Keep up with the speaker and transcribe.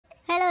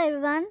Hello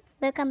everyone,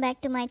 welcome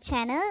back to my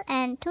channel,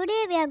 and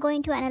today we are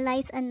going to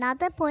analyze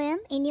another poem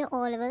in your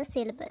O-level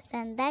syllabus,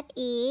 and that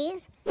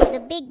is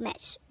The Big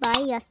Match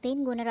by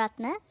Yasmine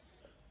Gooneratne.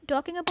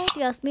 Talking about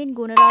Yasmine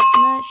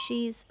Gooneratne,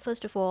 she is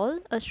first of all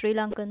a Sri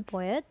Lankan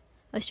poet,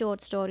 a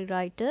short story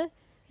writer,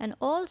 and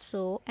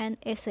also an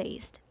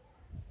essayist.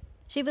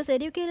 She was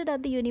educated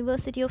at the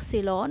University of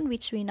Ceylon,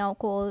 which we now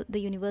call the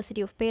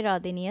University of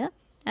Peradeniya,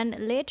 and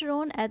later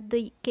on at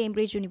the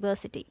Cambridge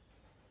University.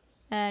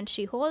 And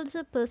she holds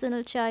a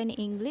personal chair in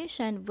English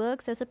and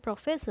works as a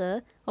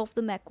professor of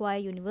the Macquarie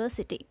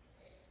University.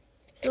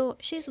 So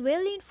she's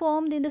well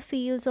informed in the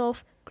fields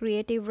of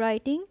creative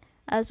writing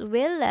as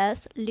well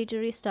as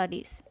literary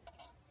studies.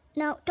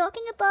 Now,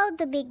 talking about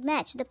The Big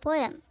Match, the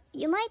poem,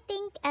 you might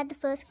think at the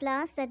first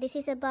glance that this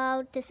is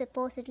about the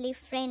supposedly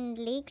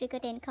friendly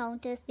cricket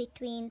encounters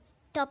between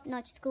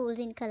top-notch schools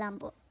in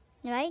Colombo,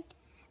 right?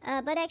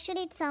 But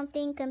actually it's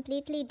something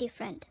completely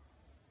different.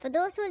 For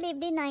those who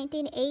lived in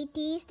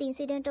 1980s, the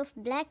incident of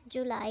Black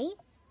July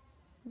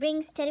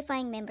brings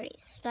terrifying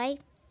memories, right?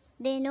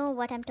 They know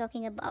what I'm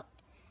talking about.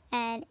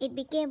 And it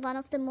became one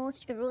of the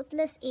most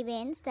ruthless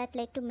events that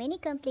led to many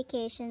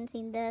complications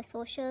in the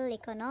social,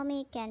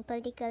 economic, and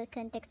political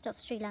context of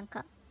Sri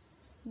Lanka.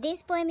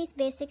 This poem is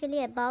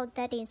basically about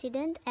that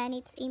incident and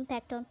its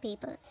impact on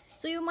people.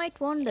 So you might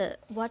wonder,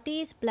 what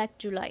is Black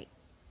July?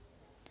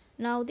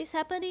 Now this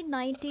happened in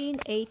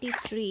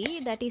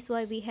 1983, that is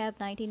why we have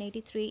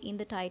 1983 in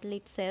the title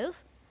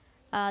itself.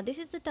 This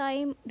is the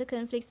time the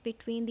conflicts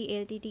between the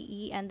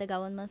LTTE and the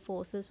government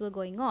forces were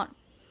going on.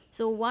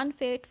 So one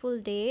fateful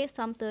day,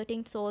 some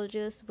 13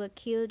 soldiers were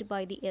killed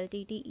by the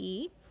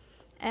LTTE,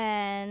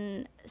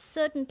 and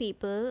certain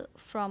people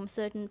from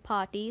certain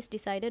parties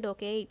decided,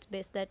 okay, it's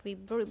best that we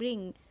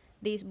bring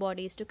these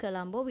bodies to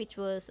Colombo, which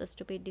was a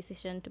stupid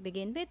decision to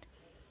begin with.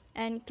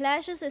 And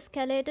clashes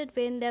escalated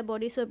when their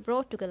bodies were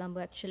brought to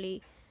Colombo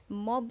actually.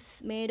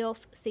 Mobs made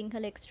of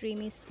Sinhala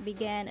extremists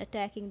began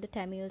attacking the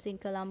Tamils in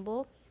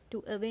Colombo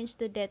to avenge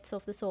the deaths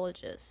of the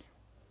soldiers.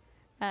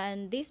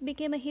 And this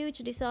became a huge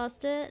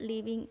disaster,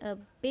 leaving a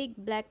big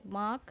black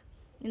mark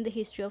in the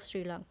history of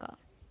Sri Lanka.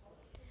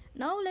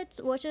 Now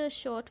let's watch a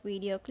short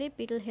video clip.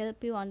 It will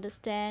help you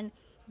understand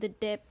the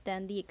depth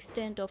and the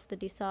extent of the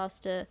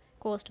disaster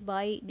caused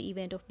by the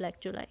event of Black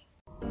July.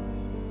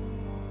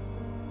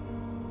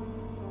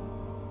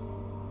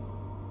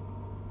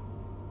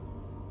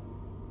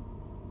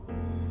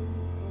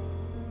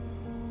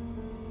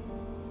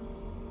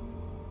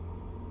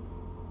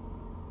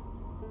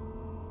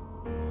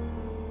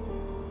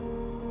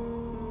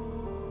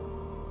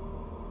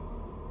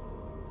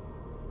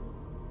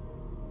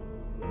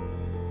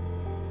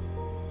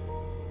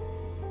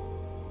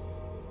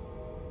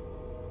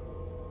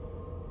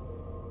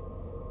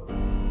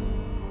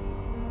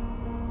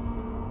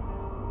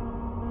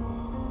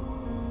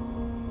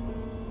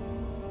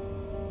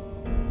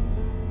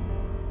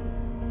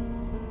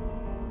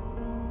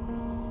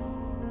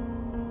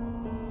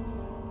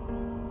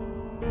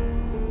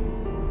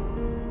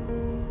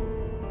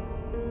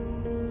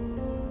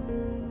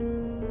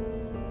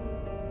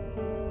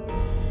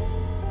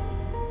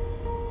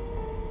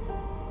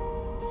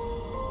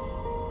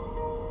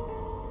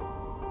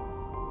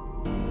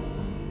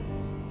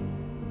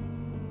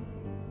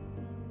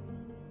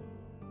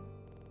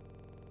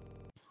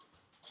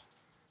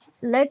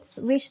 Let's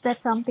wish that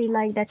something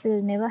like that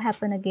will never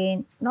happen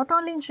again, not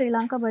only in Sri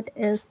Lanka but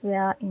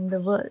elsewhere in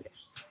the world.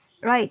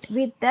 Right,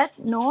 with that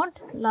note,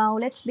 now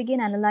let's begin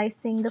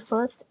analyzing the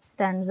first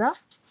stanza.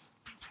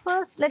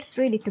 First, let's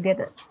read it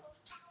together.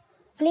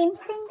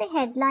 Glimpsing the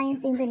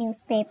headlines in the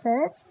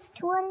newspapers,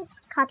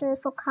 tourists scuttle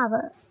for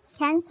cover,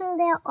 cancel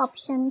their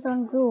options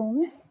on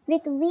rooms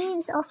with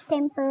views of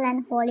temple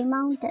and holy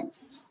mountain.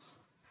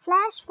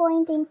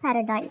 Flashpoint in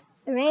paradise,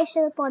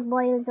 racial pot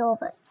boils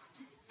over.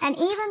 And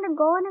even the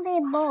gone-away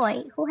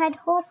boy who had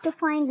hoped to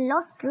find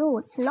lost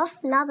roots,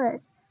 lost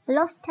lovers,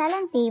 lost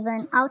talent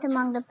even out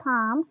among the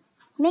palms,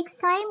 makes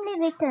timely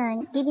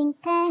return, giving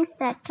thanks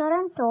that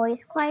Toronto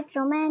is quite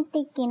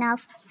romantic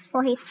enough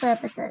for his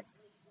purposes.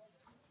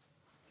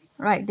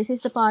 Right, this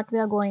is the part we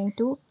are going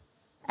to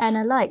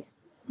analyze.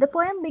 The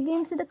poem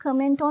begins with a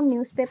comment on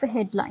newspaper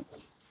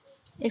headlines.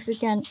 If you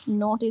can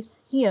notice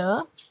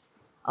here,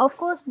 of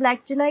course,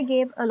 Black July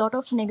gave a lot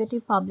of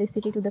negative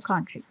publicity to the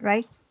country,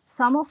 right?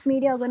 Some of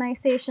media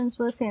organizations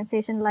were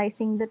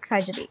sensationalizing the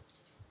tragedy,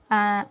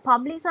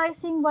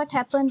 publicizing what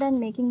happened and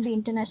making the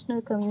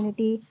international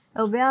community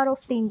aware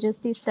of the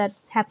injustice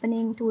that's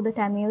happening to the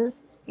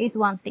Tamils is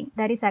one thing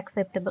that is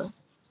acceptable.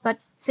 But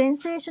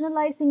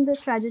sensationalizing the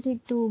tragedy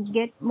to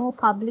get more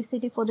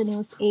publicity for the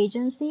news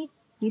agency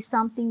is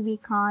something we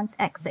can't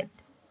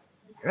accept,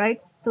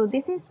 right? So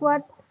this is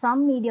what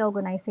some media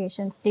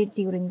organizations did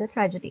during the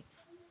tragedy.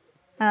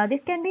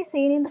 This can be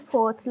seen in the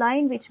fourth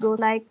line, which goes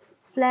like,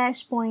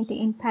 flashpoint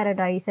in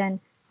paradise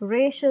and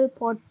racial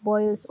pot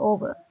boils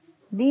over.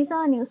 These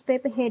are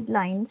newspaper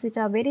headlines which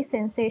are very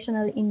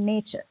sensational in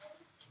nature.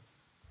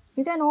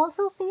 You can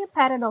also see a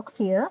paradox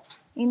here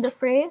in the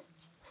phrase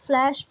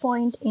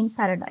flashpoint in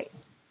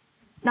paradise.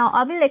 Now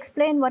I will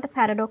explain what a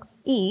paradox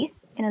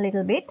is in a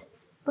little bit.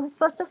 But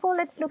first of all,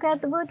 let's look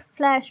at the word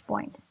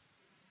flashpoint.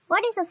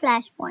 What is a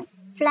flashpoint?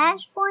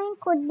 Flashpoint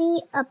could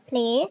be a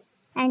place,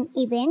 an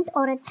event,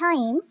 or a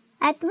time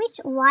at which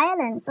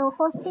violence or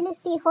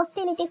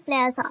hostility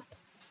flares up.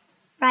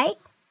 Right?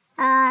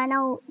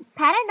 Now,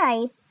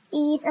 paradise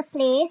is a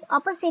place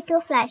opposite to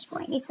a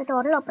flashpoint. It's a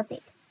total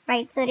opposite.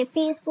 Right? It's very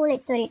peaceful,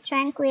 it's very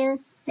tranquil,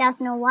 there's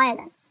no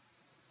violence.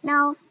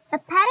 Now, a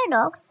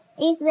paradox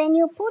is when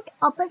you put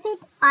opposite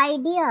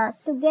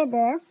ideas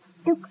together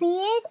to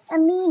create a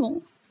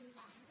meaning,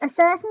 a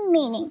certain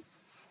meaning.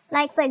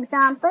 Like, for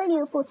example,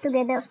 you put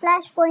together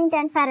flashpoint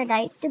and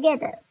paradise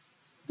together.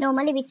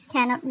 Normally,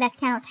 that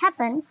cannot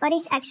happen, but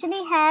it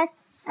actually has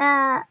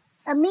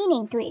a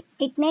meaning to it.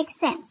 It makes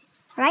sense,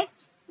 right?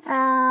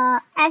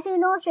 As you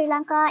know, Sri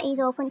Lanka is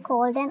often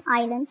called an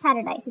island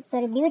paradise. It's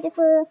very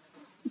beautiful.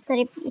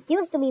 It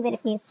used to be very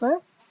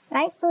peaceful,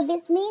 right? So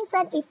this means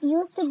that it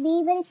used to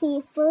be very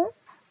peaceful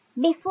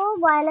before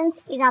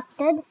violence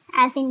erupted,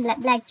 as in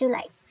Black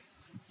July.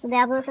 So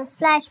there was a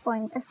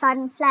flashpoint, a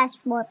sudden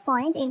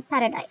flashpoint in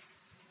paradise.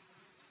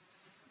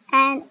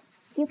 And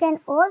you can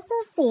also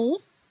see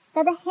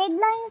that the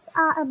headlines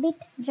are a bit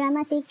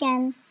dramatic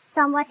and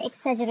somewhat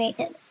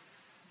exaggerated.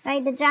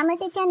 Right? The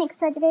dramatic and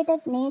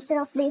exaggerated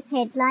nature of these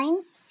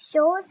headlines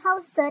shows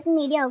how certain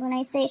media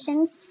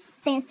organizations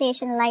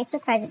sensationalize the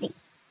tragedy.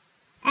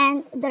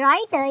 And the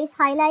writer is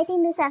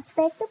highlighting this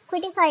aspect to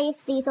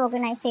criticize these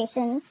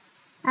organizations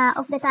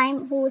of the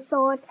time who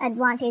sought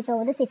advantage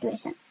over the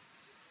situation.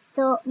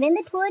 So when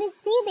the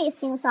tourists see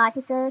these news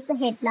articles, the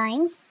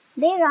headlines,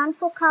 they run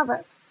for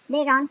cover,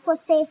 they run for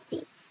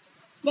safety.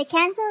 They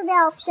cancel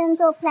their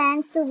options or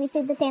plans to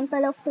visit the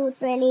temple of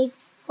Tooth Relic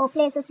or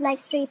places like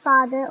Sri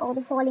Pada or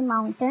the Holy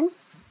Mountain.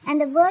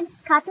 And the word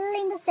scuttle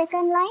in the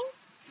second line,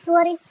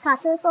 tourists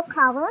scuttle for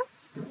cover,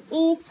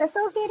 is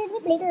associated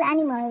with little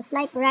animals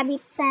like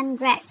rabbits and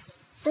rats.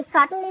 To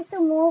scuttle is to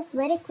move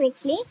very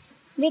quickly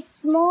with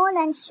small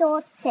and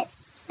short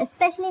steps,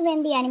 especially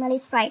when the animal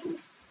is frightened.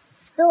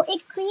 So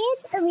it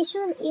creates a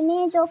visual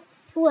image of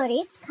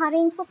tourists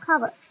hurrying for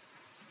cover.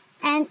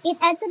 And it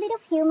adds a bit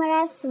of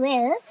humor as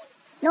well.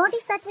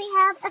 Notice that we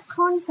have a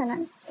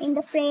consonance in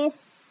the phrase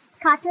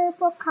scuttle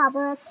for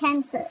cover,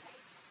 cancel.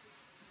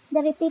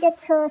 The repeated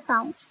k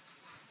sounds.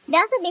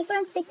 There's a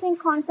difference between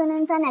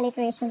consonants and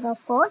alliterations,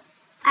 of course.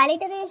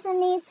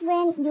 Alliteration is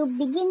when you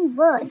begin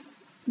words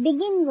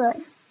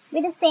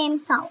with the same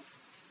sounds.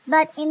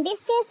 But in this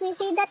case, we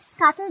see that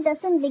scuttle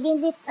doesn't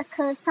begin with a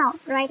k sound,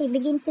 right? It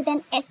begins with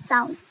an s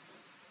sound.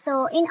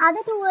 So in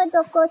other two words,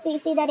 of course, we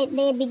see that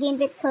they begin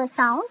with k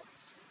sounds.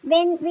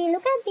 When we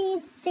look at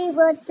these three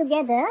words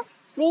together,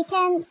 we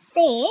can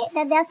say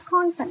that there's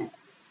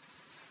consonants,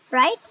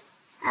 right?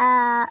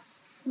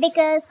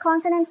 Because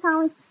consonant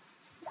sounds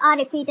are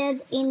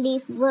repeated in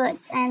these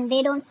words and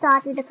they don't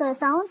start with the k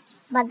sounds,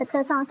 but the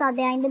k sounds are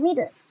there in the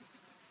middle,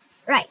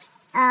 right?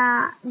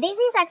 This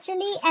is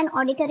actually an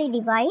auditory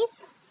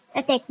device,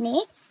 a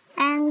technique,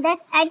 and that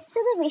adds to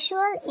the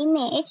visual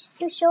image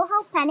to show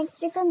how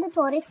panic-stricken the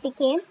tourists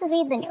became to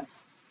read the news.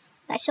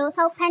 That shows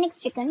how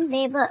panic-stricken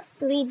they were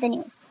to read the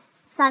news.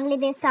 Suddenly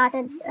they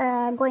started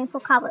going for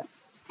cover.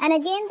 And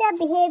again, their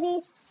behavior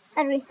is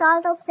a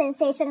result of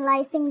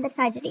sensationalizing the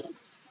tragedy.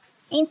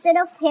 Instead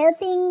of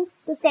helping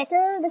to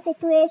settle the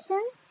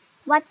situation,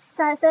 what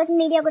certain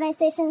media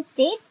organizations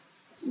did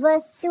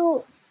was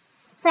to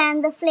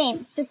fan the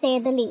flames, to say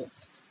the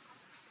least.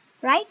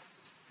 Right?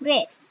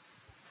 Great.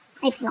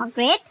 It's not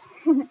great.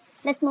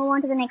 Let's move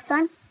on to the next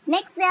one.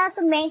 Next, there's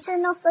a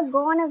mention of a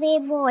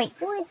gone-away boy.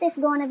 Who is this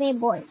gone-away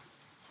boy?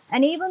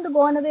 And even the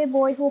gone-away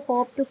boy who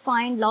hoped to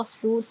find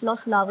lost roots,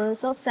 lost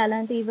lovers, lost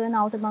talent even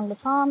out among the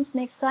palms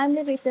makes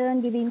timely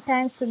return, giving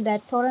thanks to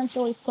that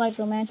Toronto is quite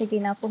romantic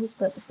enough for his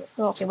purposes.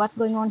 So, okay, what's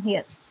going on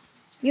here?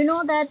 You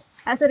know that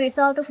as a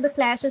result of the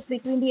clashes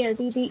between the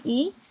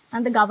LTTE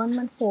and the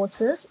government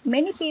forces,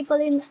 many people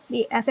in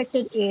the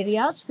affected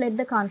areas fled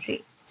the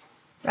country,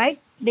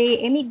 right? They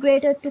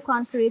emigrated to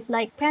countries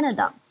like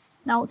Canada.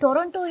 Now,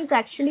 Toronto is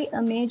actually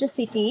a major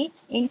city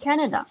in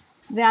Canada,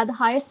 where the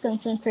highest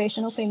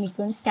concentration of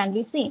immigrants can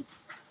be seen.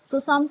 So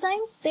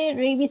sometimes they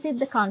revisit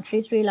the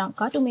country, Sri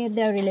Lanka, to meet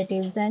their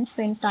relatives and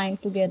spend time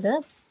together,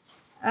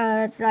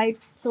 right?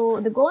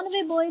 So the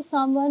gone-away boy is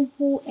someone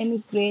who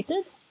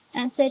emigrated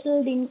and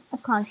settled in a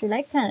country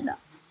like Canada.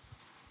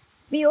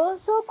 We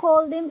also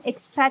call them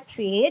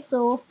expatriates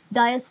or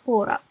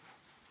diaspora.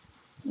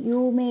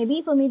 You may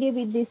be familiar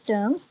with these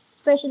terms,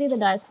 especially the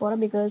diaspora,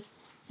 because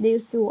they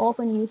used to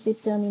often use this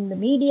term in the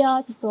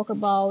media to talk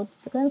about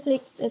the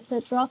conflicts,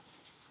 etc.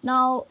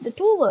 Now, the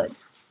two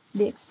words,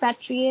 the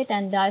expatriate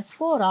and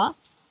diaspora,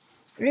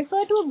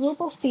 refer to a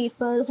group of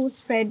people who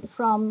spread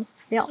from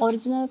their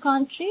original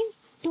country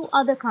to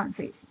other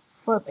countries.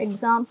 For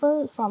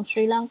example, from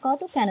Sri Lanka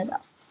to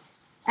Canada.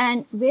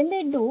 And when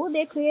they do,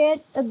 they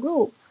create a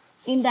group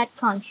in that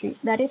country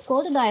that is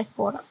called a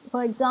diaspora.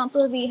 For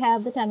example, we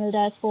have the Tamil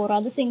diaspora,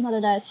 the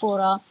Sinhala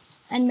diaspora,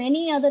 and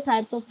many other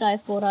types of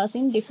diasporas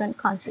in different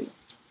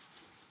countries.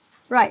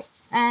 Right.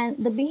 And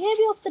the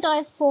behavior of the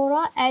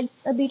diaspora adds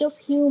a bit of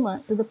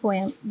humor to the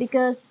poem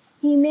because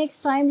he makes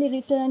timely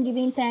return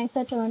giving thanks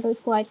that Toronto is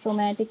quite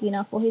traumatic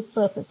enough for his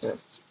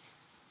purposes.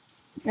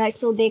 Right,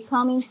 so they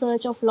come in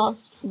search of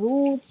lost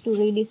roots to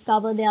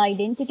rediscover their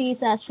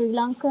identities as Sri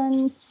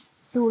Lankans,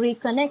 to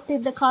reconnect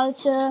with the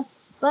culture,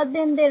 but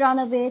then they run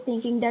away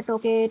thinking that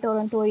okay,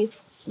 Toronto is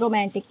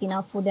romantic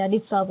enough for their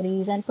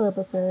discoveries and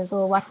purposes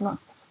or whatnot.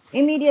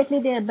 Immediately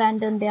they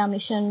abandon their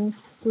mission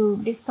to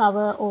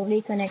discover or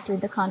reconnect with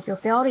the country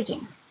of their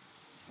origin.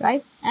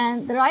 Right,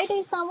 and the writer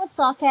is somewhat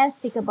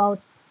sarcastic about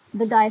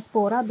the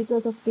diaspora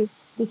because of this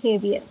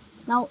behavior.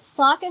 Now,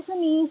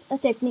 sarcasm is a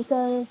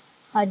technical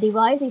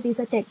device, it is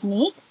a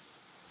technique,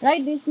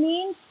 right? This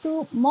means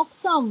to mock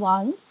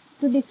someone,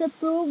 to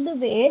disapprove the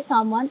way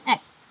someone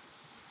acts.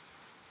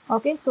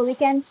 Okay, so we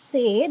can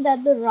say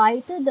that the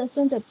writer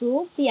doesn't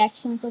approve the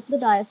actions of the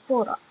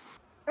diaspora.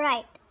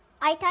 Right.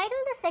 I titled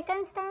the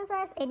second stanza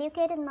as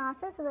Educated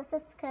Masses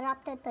versus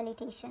Corrupted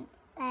Politicians.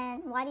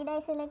 And why did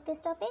I select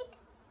this topic?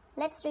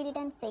 Let's read it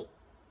and say.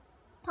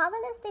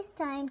 Powerless this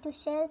time to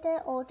shelter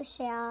or to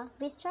share,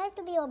 we strive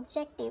to be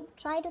objective,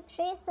 try to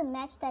trace the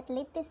match that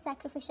lit this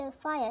sacrificial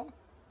fire,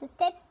 the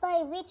steps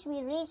by which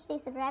we reach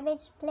this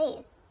ravaged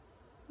place.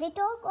 We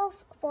talk of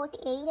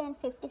 48 and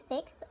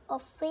 56,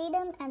 of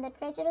freedom and the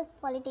treacherous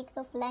politics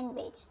of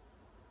language.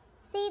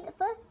 See the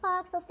first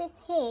sparks of this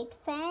hate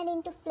fanned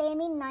into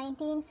flame in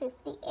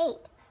 1958,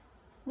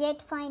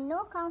 yet find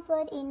no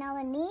comfort in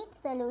our neat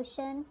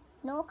solution,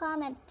 no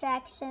calm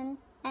abstraction,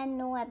 and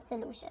no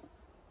absolution.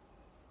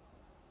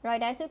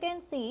 Right, as you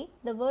can see,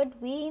 the word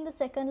we in the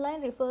second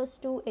line refers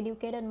to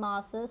educated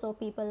masses or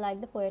people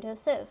like the poet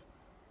herself.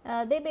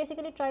 They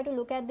basically try to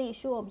look at the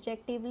issue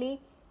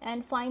objectively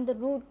and find the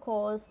root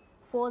cause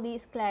for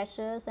these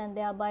clashes and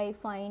thereby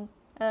find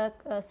a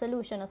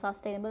solution, a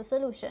sustainable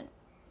solution.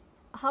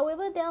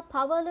 However, they are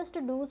powerless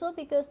to do so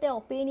because their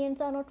opinions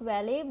are not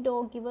valued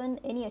or given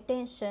any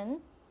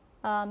attention,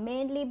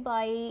 mainly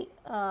by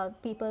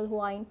people who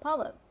are in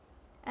power.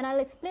 And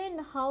I'll explain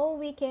how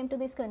we came to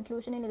this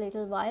conclusion in a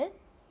little while.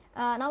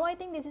 Now I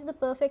think this is the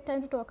perfect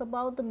time to talk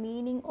about the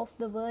meaning of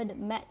the word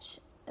match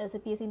as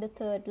appears in the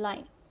third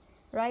line,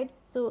 right?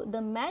 So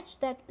the match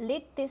that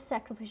lit this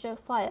sacrificial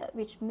fire,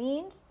 which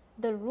means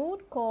the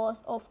root cause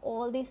of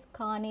all this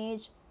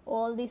carnage,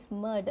 all this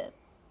murder.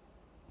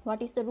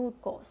 What is the root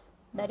cause?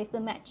 That is the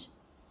match,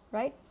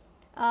 right?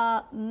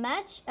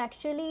 Match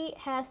actually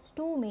has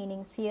two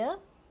meanings here.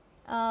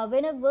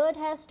 When a word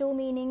has two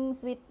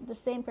meanings with the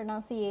same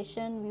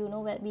pronunciation, you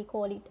know, we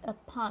call it a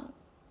pun,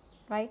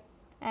 right?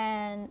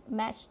 And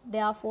match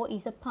therefore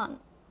is a pun.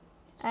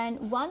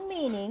 And one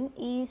meaning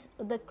is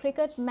the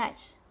cricket match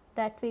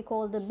that we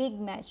call the big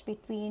match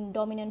between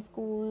dominant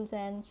schools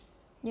and,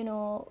 you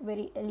know,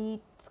 very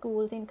elite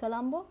schools in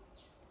Colombo.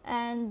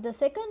 And the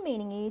second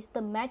meaning is the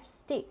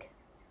matchstick,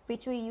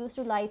 which we use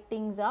to light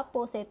things up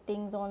or set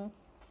things on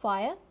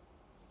fire,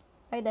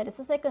 right? That is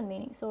the second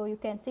meaning. So you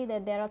can see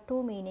that there are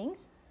two meanings,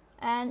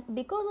 and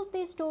because of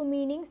these two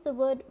meanings, the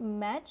word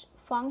match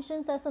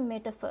functions as a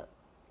metaphor,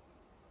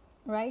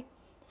 right?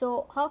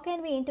 So how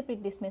can we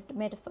interpret this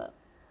metaphor?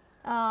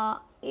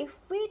 If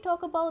we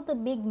talk about the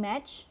big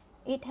match,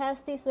 it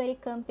has this very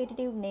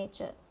competitive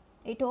nature.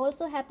 It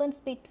also happens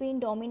between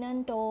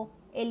dominant or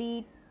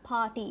elite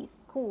parties,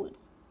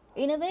 schools.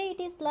 In a way,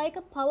 it is like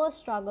a power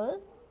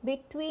struggle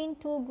between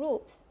two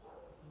groups,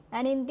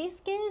 and in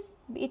this case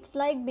it's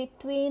like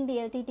between the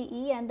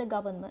LTTE and the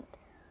government,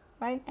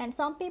 right? And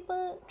some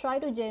people try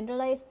to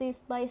generalize this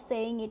by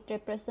saying it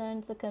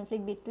represents a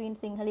conflict between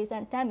Sinhalese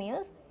and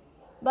Tamils,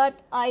 but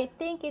I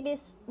think it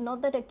is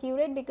not that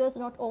accurate because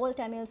not all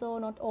Tamils or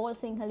not all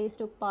Sinhalese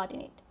took part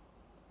in it.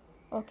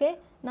 Okay,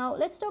 now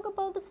let's talk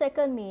about the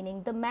second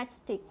meaning, the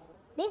matchstick.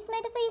 This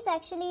metaphor is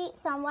actually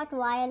somewhat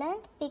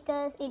violent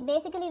because it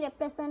basically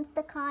represents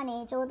the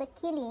carnage or the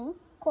killing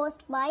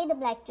caused by the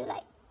Black July.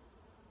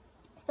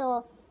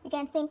 So you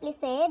can simply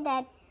say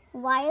that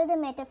while the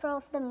metaphor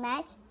of the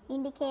match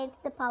indicates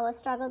the power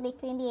struggle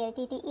between the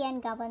LTTE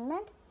and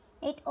government,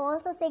 it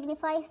also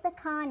signifies the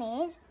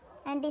carnage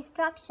and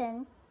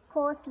destruction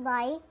caused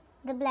by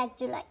the Black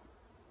July.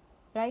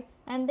 Right,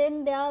 and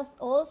then there's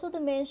also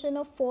the mention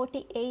of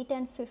 48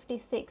 and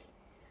 56.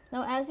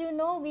 Now, as you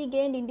know, we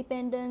gained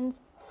independence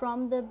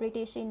from the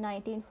British in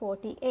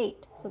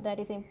 1948, so that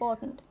is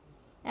important.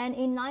 And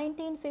in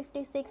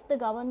 1956, the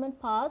government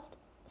passed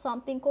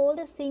something called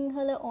a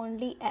Sinhala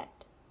Only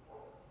Act,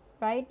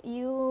 right?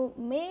 You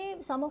may,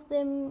 some of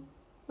them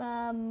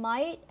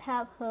might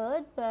have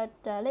heard, but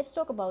let's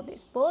talk about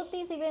this. Both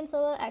these events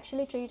are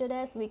actually treated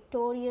as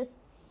victorious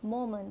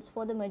moments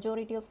for the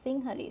majority of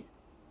Sinhalese,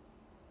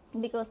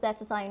 because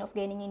that's a sign of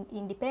gaining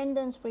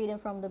independence, freedom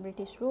from the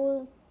British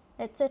rule,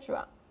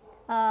 etc.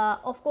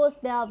 Of course,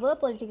 there were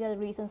political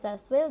reasons as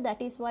well.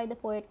 That is why the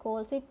poet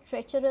calls it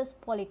treacherous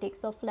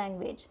politics of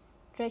language.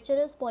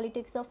 Treacherous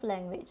politics of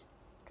language.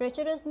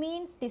 Treacherous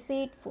means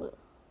deceitful,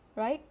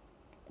 right?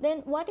 Then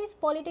what is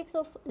politics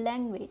of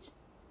language?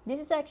 This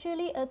is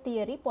actually a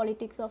theory,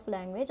 politics of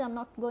language. I'm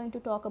not going to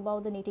talk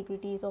about the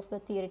nitty-gritties of the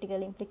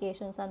theoretical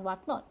implications and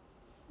whatnot.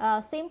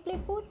 Simply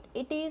put,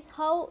 it is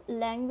how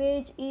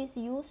language is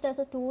used as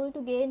a tool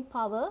to gain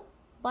power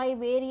by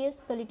various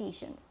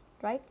politicians,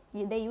 right?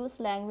 They use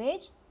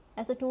language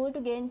as a tool to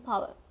gain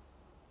power.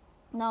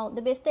 Now,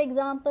 the best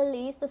example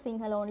is the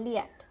Sinhala Only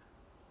Act.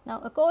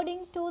 Now,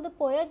 according to the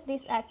poet,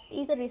 this act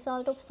is a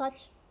result of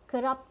such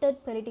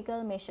corrupted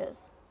political measures.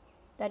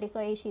 That is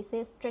why she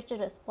says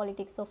treacherous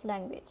politics of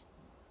language.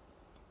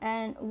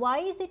 And why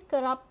is it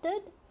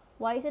corrupted?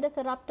 Why is it a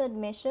corrupted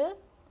measure?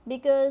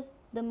 Because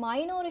the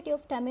minority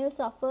of Tamils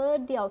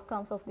suffered the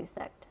outcomes of this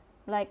act.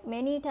 Like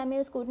many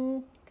Tamils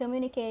couldn't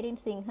communicate in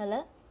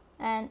Sinhala,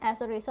 and as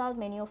a result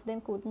many of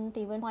them couldn't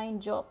even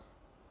find jobs.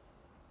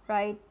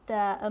 Right,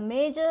 a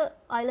major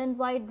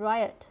island-wide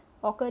riot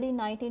occurred in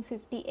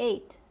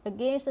 1958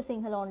 against the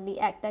Sinhala Only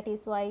Act. That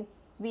is why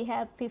we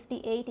have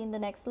 58 in the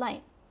next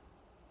line.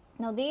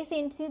 Now, these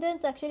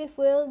incidents actually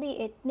fueled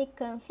the ethnic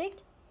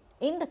conflict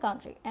in the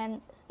country,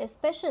 and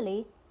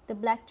especially the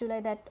Black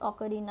July that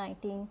occurred in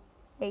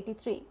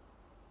 1983.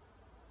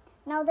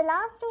 Now the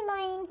last two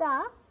lines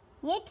are,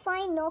 yet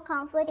find no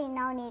comfort in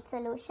now need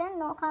solution,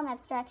 no calm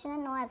abstraction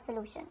and no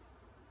absolution.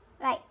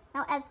 Right,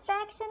 now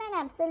abstraction and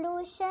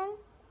absolution,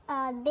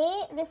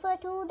 they refer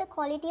to the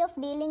quality of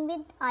dealing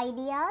with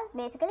ideas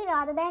basically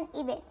rather than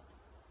events,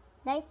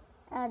 right?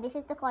 This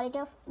is the quality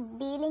of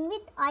dealing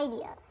with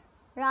ideas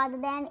rather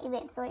than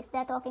events. So if they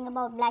are talking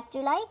about Black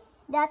July,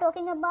 they are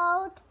talking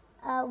about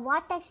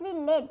what actually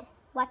led,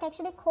 what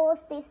actually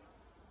caused this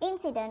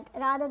incident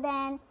rather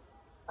than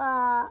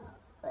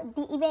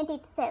the event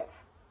itself.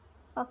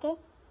 Okay,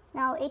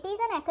 now it is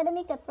an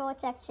academic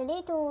approach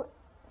actually to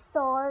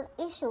solve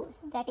issues.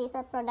 That is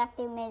a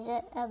productive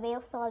measure, a way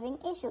of solving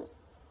issues.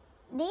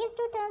 These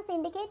two terms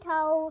indicate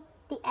how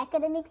the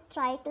academics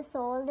tried to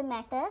solve the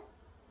matter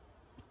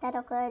that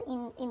occurred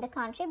in the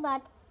country,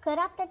 but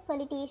corrupted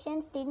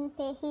politicians didn't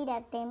pay heed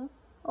at them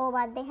or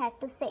what they had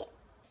to say.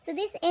 So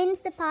this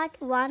ends the part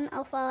 1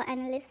 of our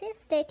analysis.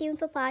 Stay tuned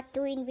for part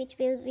 2, in which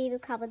we will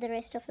cover the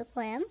rest of the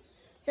poem.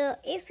 So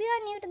if you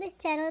are new to this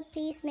channel,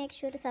 please make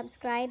sure to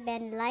subscribe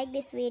and like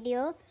this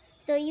video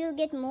so you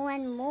get more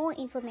and more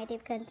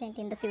informative content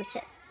in the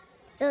future.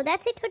 So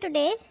that's it for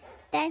today.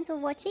 Thanks for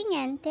watching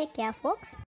and take care, folks.